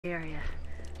area.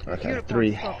 Okay,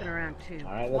 3. Around too.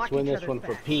 All right, let's win this one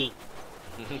for Pete.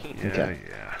 Okay.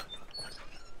 Yeah.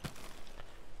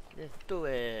 Let's do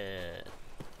it.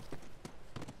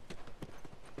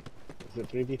 Is it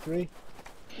 3v3?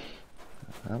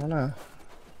 I don't know.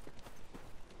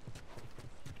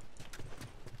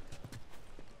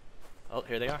 Oh,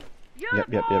 here they are. Yep.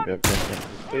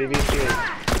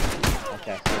 3v3.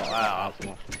 Okay. Wow.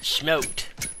 Smoked.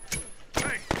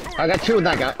 I got 2 of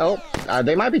that guy. Oh,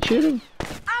 they might be cheating.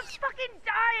 I'm fucking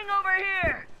dying over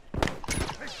here.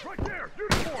 Hey, right there,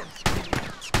 uniform.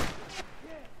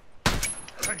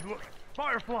 Hey, look,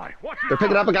 Firefly, watch They're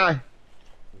picking up a guy.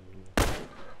 I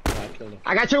killed him.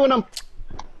 I got 2 of them.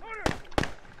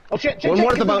 Oh shit! One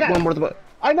more at the boat. One more at the bout.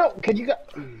 I know. Can you go?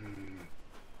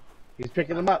 He's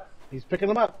picking them up. He's picking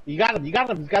them up. You got him. You got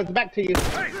him. He's got his back to you.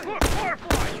 Hey, look,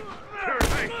 Firefly.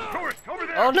 There's a tourist over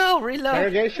there. Oh no, reload.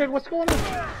 Interrogation. What's going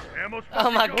on? Ammo's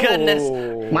Oh my fucking goodness.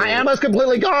 Oh. My ammo's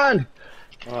completely gone.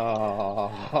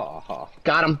 Oh.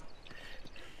 Got him.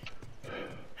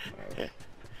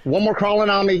 One more crawling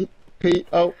on me, Pete.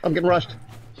 Oh, I'm getting rushed.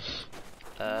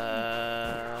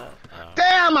 Oh.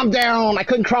 Damn, I'm down. I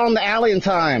couldn't crawl in the alley in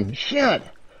time. Shit.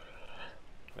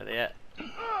 Where they at?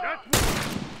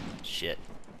 Shit.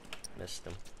 Missed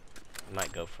them.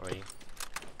 Might go for you.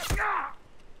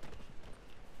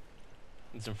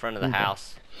 He's in front of the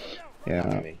house.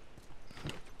 Yeah.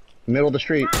 Middle of the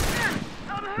street.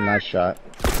 Nice shot.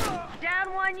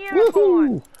 Down one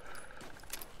uniform. Woohoo!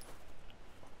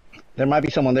 There might be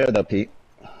someone there though, Pete.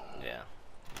 Yeah.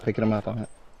 Picking him up on it.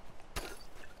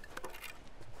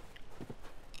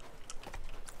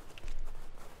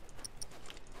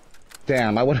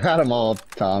 Damn, I would have had them all,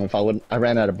 Tom, if I wouldn't. I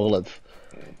ran out of bullets.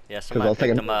 Yeah, I somebody was picked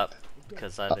thinking- them up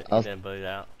because I didn't boot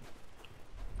out.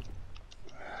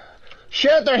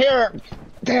 Shit, they're here!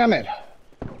 Damn it!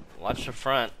 Watch the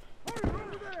front.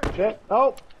 Shit.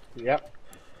 Oh. Yep.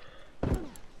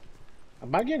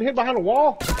 Am I getting hit behind a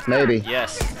wall? Maybe.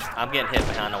 Yes, I'm getting hit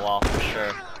behind the wall for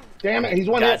sure. Damn it. He's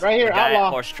one Guys, hit right here. the guy at Outlaw.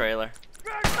 horse trailer.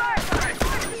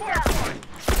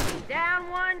 Down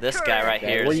one. This guy right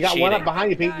here Well, is you got one up cheating.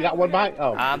 behind you, Pete. You got one behind.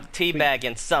 Oh. I'm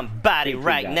teabagging somebody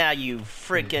right teabag. now, you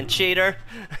freaking cheater.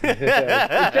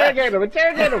 Interrogate him.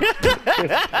 Interrogate him.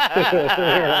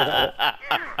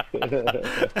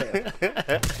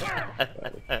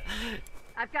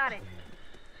 I've got it.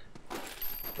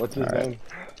 What's his All right. name?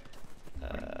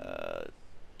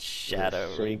 Shadow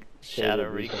Shaded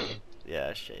Recon. Recon.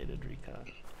 Yeah, Shaded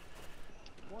Recon.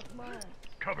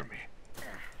 Cover me.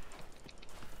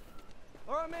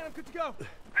 All right, man, I'm good to go.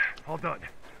 All done.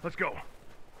 Let's go.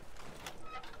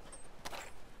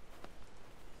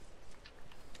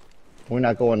 We're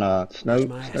not going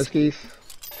snow skis.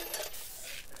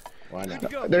 Why not? Good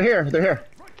to go. They're here. They're here.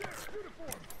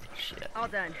 Shit. All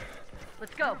done.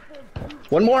 Let's go.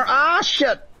 One more. Ah,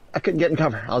 shit! I couldn't get in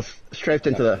cover. I was strafed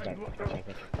into the.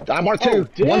 I marked 2.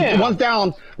 damn. One's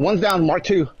down. One's down. Mark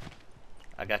 2.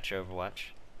 I got your Overwatch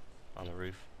on the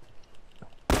roof.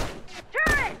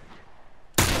 Turret!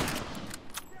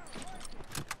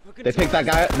 They picked that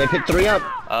guy. They picked 3 up.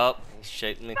 Oh, he's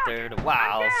shooting me through the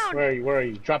walls. Where are you? Where are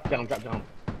you? Drop down. Drop down.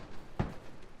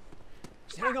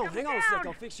 Just hang on a sec.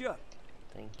 I'll fix you up.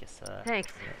 Thank you, sir.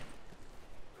 Thanks.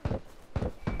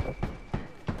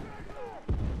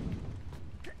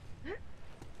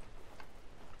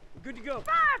 Good to go.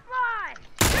 Firefly!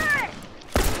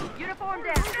 Turret! Uniform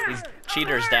down. These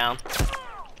cheaters down.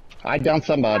 I downed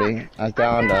somebody. I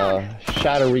downed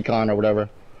Shadow Recon or whatever.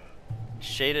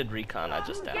 Shaded Recon, I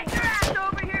just downed. Get your ass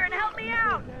over here and help me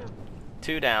out.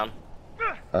 2 down.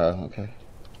 Okay.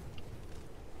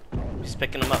 He's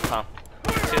picking them up, Tom.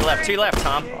 To your left,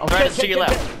 Tom. Oh, Right shit, to your shit,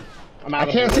 left. shit. I'm out I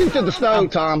of can't here. see through the snow,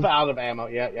 Tom. I'm out of ammo.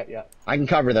 Yeah. I can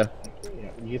cover though. Yeah.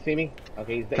 You see me?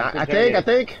 Okay. He's I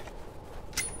think.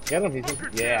 Get him.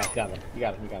 Yeah, got him. You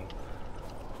got him.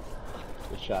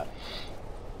 Good shot.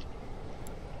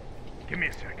 Give me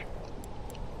a sec.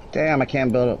 Damn, I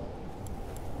can't build up.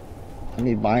 I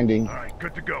need binding. All right,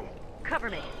 good to go. Cover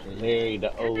me. Larry, the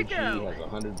Good OG, to go. has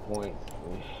 100 points.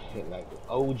 Like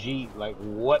OG, like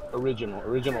what original?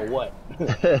 Original what?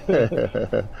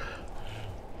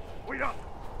 Wait up.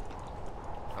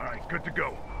 All right, good to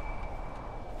go.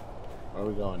 Where are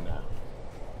we going now?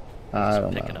 I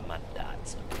don't Picking know. up my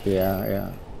dots.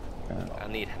 Yeah. I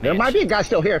need There might be a guy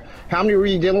still here. How many were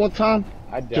you dealing with, Tom?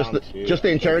 I Just downed the, two. just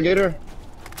the interrogator?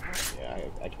 Yeah,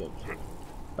 I killed 2.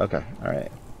 Okay,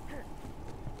 alright.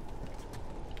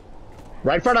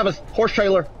 Right in front of us. Horse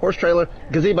trailer.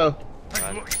 Gazebo.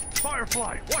 Hey, look,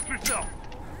 Firefly, watch yourself.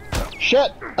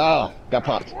 Shit! Oh, got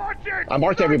popped. Watch it. I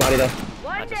marked everybody though. I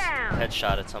One just down.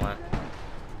 headshotted someone.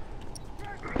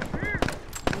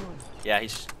 Yeah,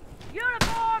 he's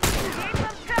Uniform! Keep them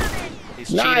coming!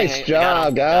 cheating. Nice Got job,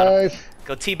 him, got him. guys.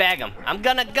 Go teabag him. I'm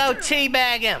gonna go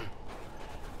teabag him.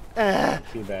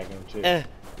 Teabag him too.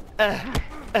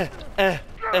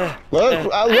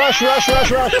 Look, rush.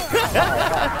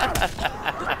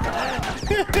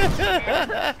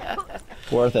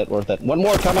 Worth it. One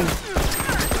more coming.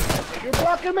 You're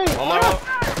blocking me. One more.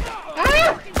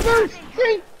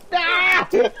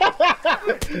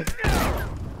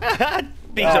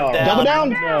 Beat him down. Double down.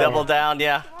 Double down,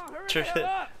 yeah. Get your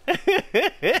ass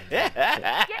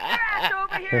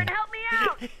over here and help me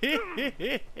out!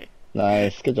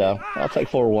 Nice, good job. I'll take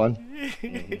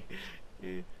 4-1.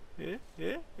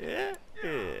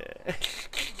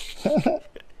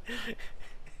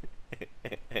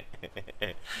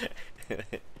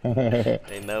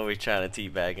 They know we're trying to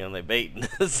teabag them. They baiting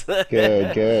us.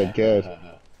 Good.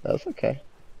 That's okay.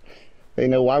 They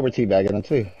know why we're teabagging them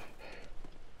too.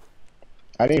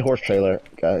 I need horse trailer,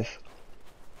 guys.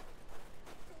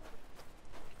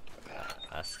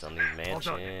 I still need All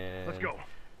mansion. done. Let's go.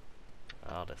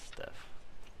 All this stuff.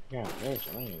 Yeah,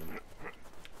 mansion. I ain't-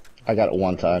 I got it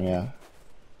one time, yeah.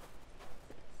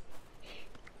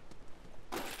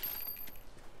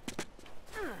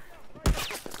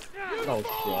 Oh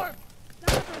shit.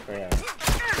 Yeah.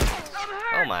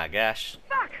 Oh my gosh.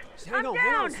 Fuck! Just hang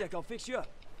on a sec. I'll fix you up.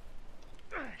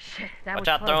 Shit, that Watch was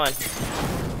out close.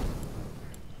 throwing.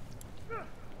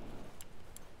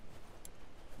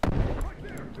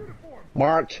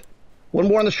 Marked. One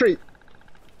more on the street.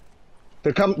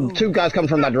 There come two guys coming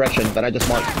from that direction that I just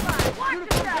marked. Watch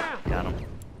yourself! Got him.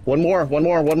 One more. One,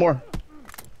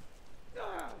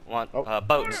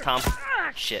 boats, Tom.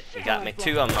 Shit, you got me.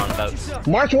 Two of them on boats.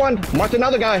 Marked one. Marked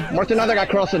another guy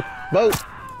crossing. Boat.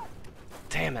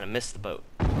 Damn it, I missed the boat.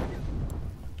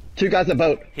 Two guys in the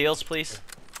boat. Heals, please.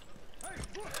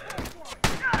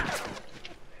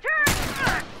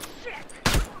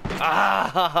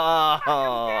 Ah!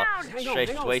 Hang on, Strafed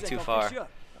hang on a way sec, too I'll far. fix you up.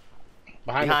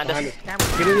 Behind Behind us. us.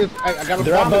 Get in this. I got a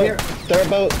They're a bomb in boat. here. They're a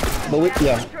boat. But we,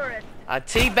 yeah. I'm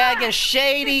teabagging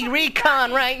Shady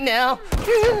Recon right now.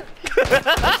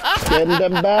 Getting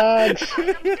them bags.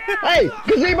 Hey,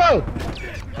 gazebo.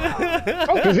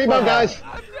 Gazebo, guys.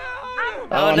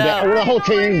 Oh, I'm no. down. The whole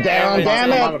team's down.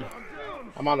 Damn it.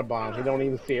 I'm on the bomb. He don't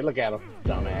even see it. Look at him,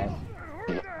 dumbass.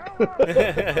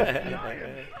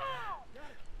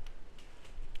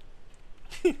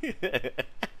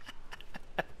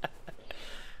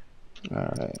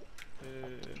 All right.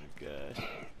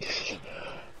 Gosh.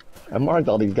 I marked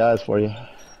all these guys for you.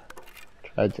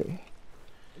 Tried to.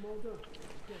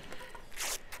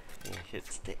 Hit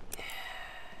stick.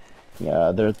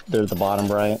 Yeah, they're the bottom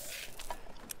right.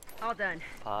 All done.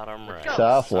 Bottom right. go.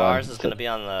 South So one. ours is gonna be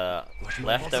on the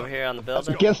left over here on the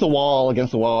building. Against the wall, I bet.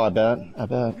 Yeah.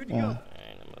 Alright,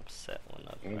 I'm upset one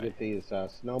up. Let me Right. get these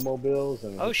snowmobiles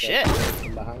and. Oh, get shit. that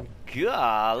from behind.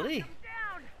 Golly.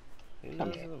 Who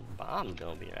knows the bomb's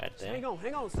gonna be right Just hang there.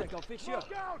 on a sec. I'll fix you up.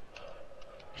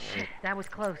 Shit, that was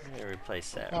close. Let me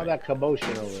replace that. All right. that commotion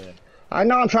over there. I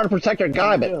know I'm trying to protect our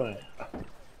guy, What are you but doing?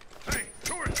 Hey,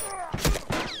 tourist.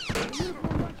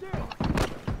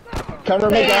 cover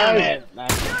me, Damn guys. it, man.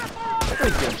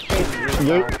 Freaking chasing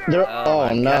me. They're, Oh oh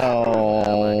my no.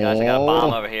 Oh my gosh, I got a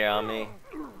bomb over here on me.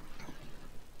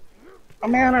 Oh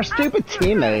man, our stupid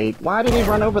teammate. Why did he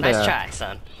run over there? Nice try,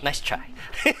 son. Nice try.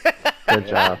 Good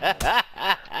job.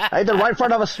 Hey, they're right in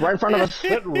front of us. Quit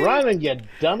running, you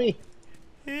dummy.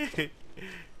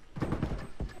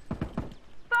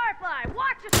 Firefly,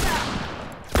 watch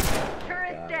yourself!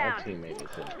 Turret God, down. our teammate is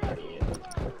an idiot.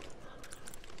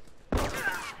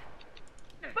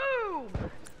 Boom!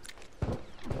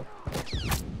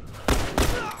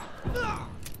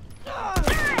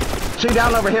 Two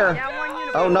down over here. Down one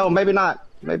uniform. Oh no, maybe not.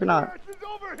 Maybe not. Ass is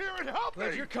over here and help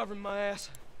Glad me. you're covering my ass.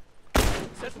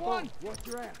 Set one. Watch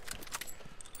your ass.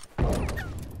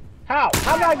 How?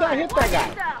 How did I not hit that guy?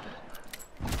 Yourself.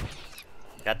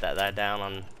 Got that down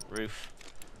on roof.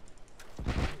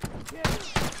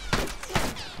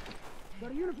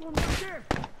 Got a uniform right there.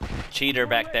 Cheater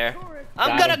back there.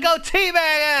 I'm Got gonna him. go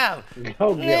teabag him.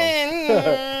 Go get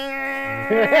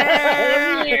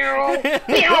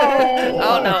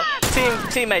Oh no,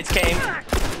 teammates came.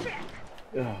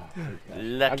 him. I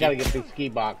Lucky. gotta get the ski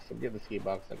box. I'm getting the ski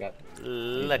box. I got.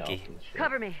 Lucky.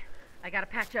 Cover me. I gotta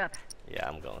patch up. Yeah,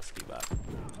 I'm going ski box.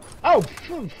 Oh,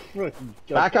 freaking.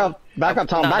 Back up,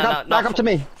 Tom. Back up to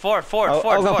me. Forward. Go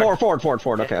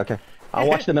forward. Okay. I'll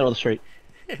watch the middle of the street.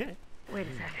 Wait a sec.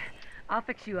 I'll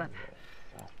fix you up.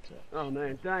 Oh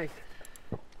man, thanks.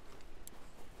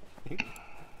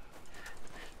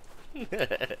 Dang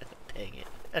it.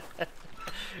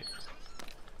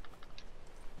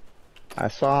 I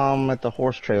saw him at the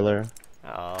horse trailer.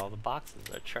 Oh, the boxes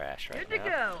are trash right Good to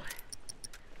now. go.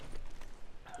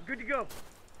 Good to go.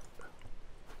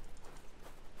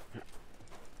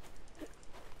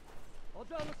 All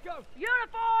done, let's go.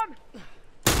 Uniform!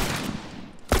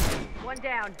 One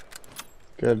down.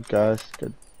 Good, guys.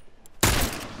 Good.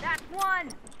 That's one.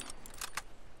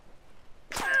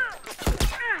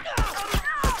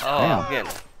 Oh,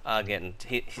 Damn.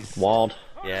 he's Walled.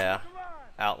 yeah,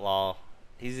 outlaw.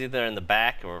 He's either in the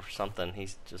back or something.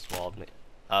 He's just walled me.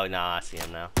 Oh no, I see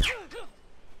him now.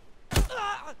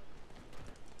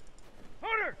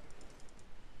 Hunter!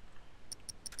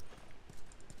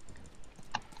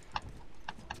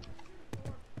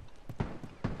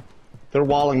 They're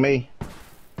walling me.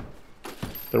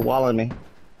 They're walling me.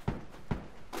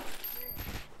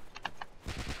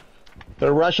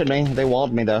 They're rushing me. They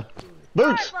walled me though.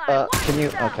 Boots! Can you?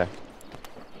 Okay.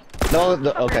 No,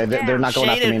 okay, they're not going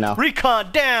after me now.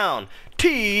 Recon down.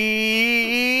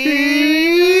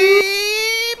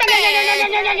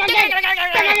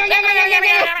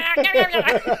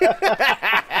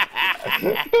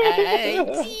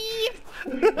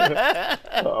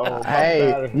 Oh,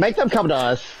 Hey, make them come to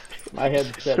us. my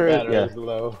headset Screw it, battery yeah. is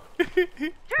low.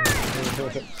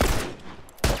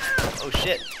 Oh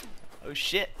shit. Oh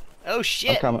shit. Oh I'm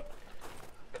shit. coming.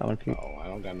 Coming, Pete. Oh, I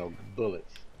don't got no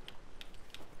bullets.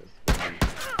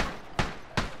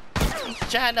 He's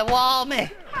trying to wall me.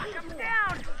 Knock him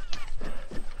down.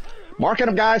 Marking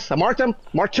them, guys. I marked them.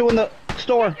 Mark 2 in the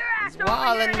store. Your ass over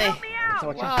walling here and me. help me out.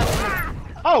 Walling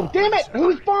me. Oh, damn it!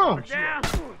 Who's bomb? Down.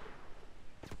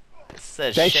 It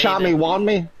says They shot me, shaded. walled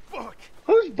me. Fuck.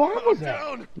 Whose bomb was that?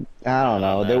 Down. I don't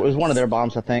know. There was one of their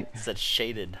bombs, I think. It said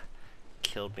shaded.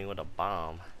 Killed me with a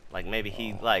bomb. Like maybe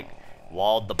he like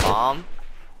walled the bomb.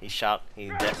 He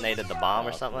detonated the bomb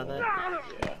or something like that.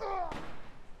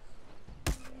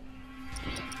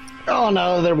 Oh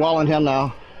no, they're walling him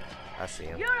now. I see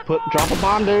him. Drop a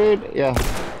bomb, dude. Yeah.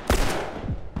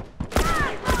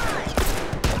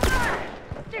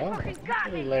 They fucking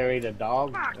got me. Larry the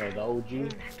dog or the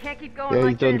OG. Can't keep going Yeah, like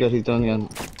he's doing this. good. He's doing good.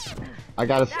 I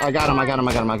got him. I got him.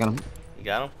 You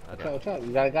got him? Okay. What's up?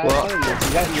 You got a guy Well- in front of you.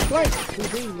 You got your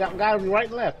flank. You got guys right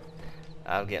and left.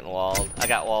 I'm getting walled. I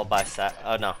got walled by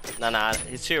Oh no. No.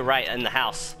 He's to your right in the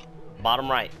house. Bottom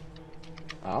right.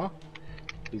 Huh?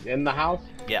 He's in the house.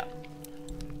 Yeah.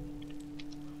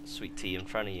 Sweet tea in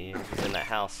front of you. He's in that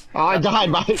house. Oh, I died.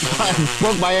 I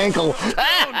broke my ankle.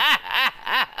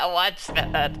 Watch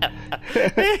that.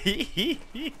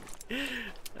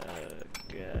 Oh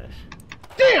gosh.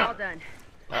 All Damn! done.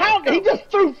 How he just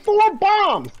threw 4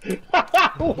 bombs?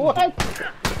 What?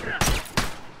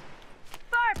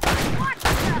 Fire! Watch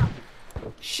yourself.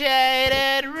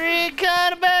 Shaded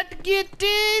recon about to get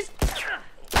this.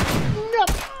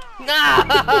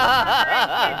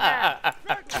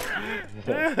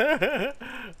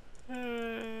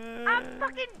 I'm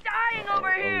fucking dying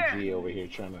over here. OG over here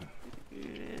trying to.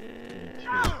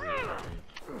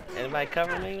 Anybody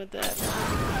cover me with that?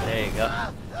 There you go.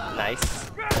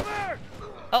 Nice.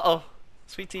 Uh-oh.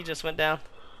 Sweet tea just went down.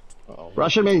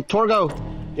 Rushing me. Torgo.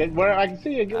 Get where I can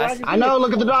see you. Get where I can see I know.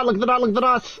 Look at the dot. Look at the dot. Look at the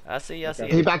dots. I see you. I see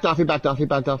He you. backed off. He backed off. He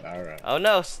backed off. you. All right. Oh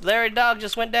no, Larry Dog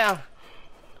just went down.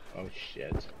 Oh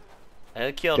shit. And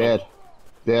it killed him. Dead.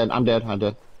 Dead. I'm dead. I'm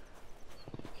dead.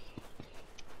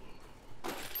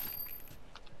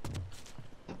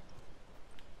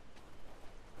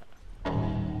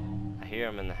 I hear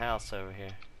him in the house over here.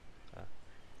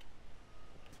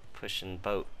 Pushing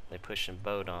boat. They pushing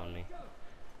boat on me.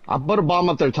 I put a bomb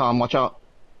up there, Tom. Watch out.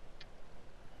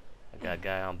 I got a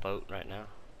guy on boat right now.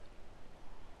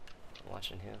 I'm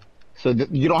watching him. So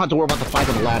you don't have to worry about the fight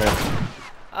on the ladder.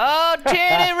 Oh,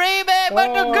 Teddy Rebate,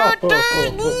 but the good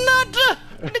thing, not.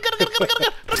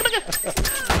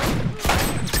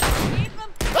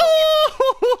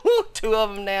 Two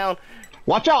of them down.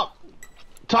 Watch out,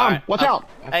 Tom. Alright, Watch out.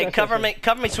 Hey, cover me,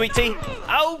 sweet tea.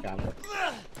 Oh, Got him.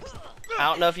 I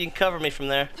don't know if you can cover me from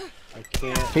there. I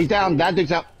can't. He's down. That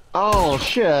dude's out. Oh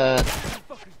shit.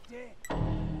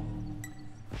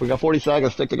 We got 40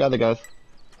 seconds. Stick together, guys.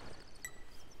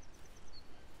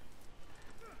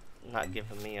 Not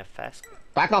giving me a fast.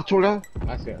 Back off, Torgo.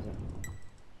 I see. All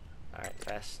right,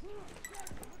 fast.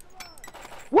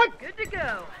 What? Good to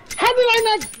go. How did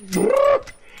I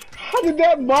not? How did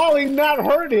that volley not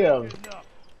hurt him?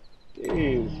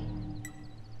 Jeez.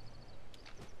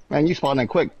 Man, you spawned in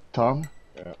quick, Tom.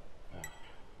 Yeah.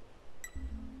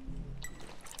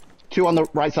 2 on the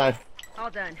right side. All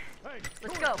done.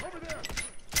 Let's go.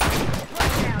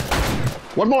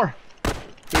 One more.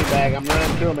 Teabag. I'm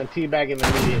running through him and teabagging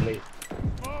immediately.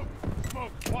 Smoke.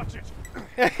 Smoke. Watch it.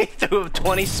 He threw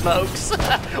 20 smokes.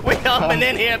 We coming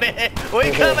in here, man.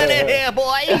 We coming in here,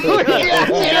 boy.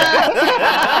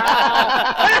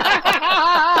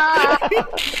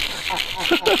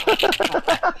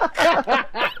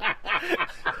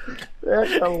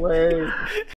 That's hilarious.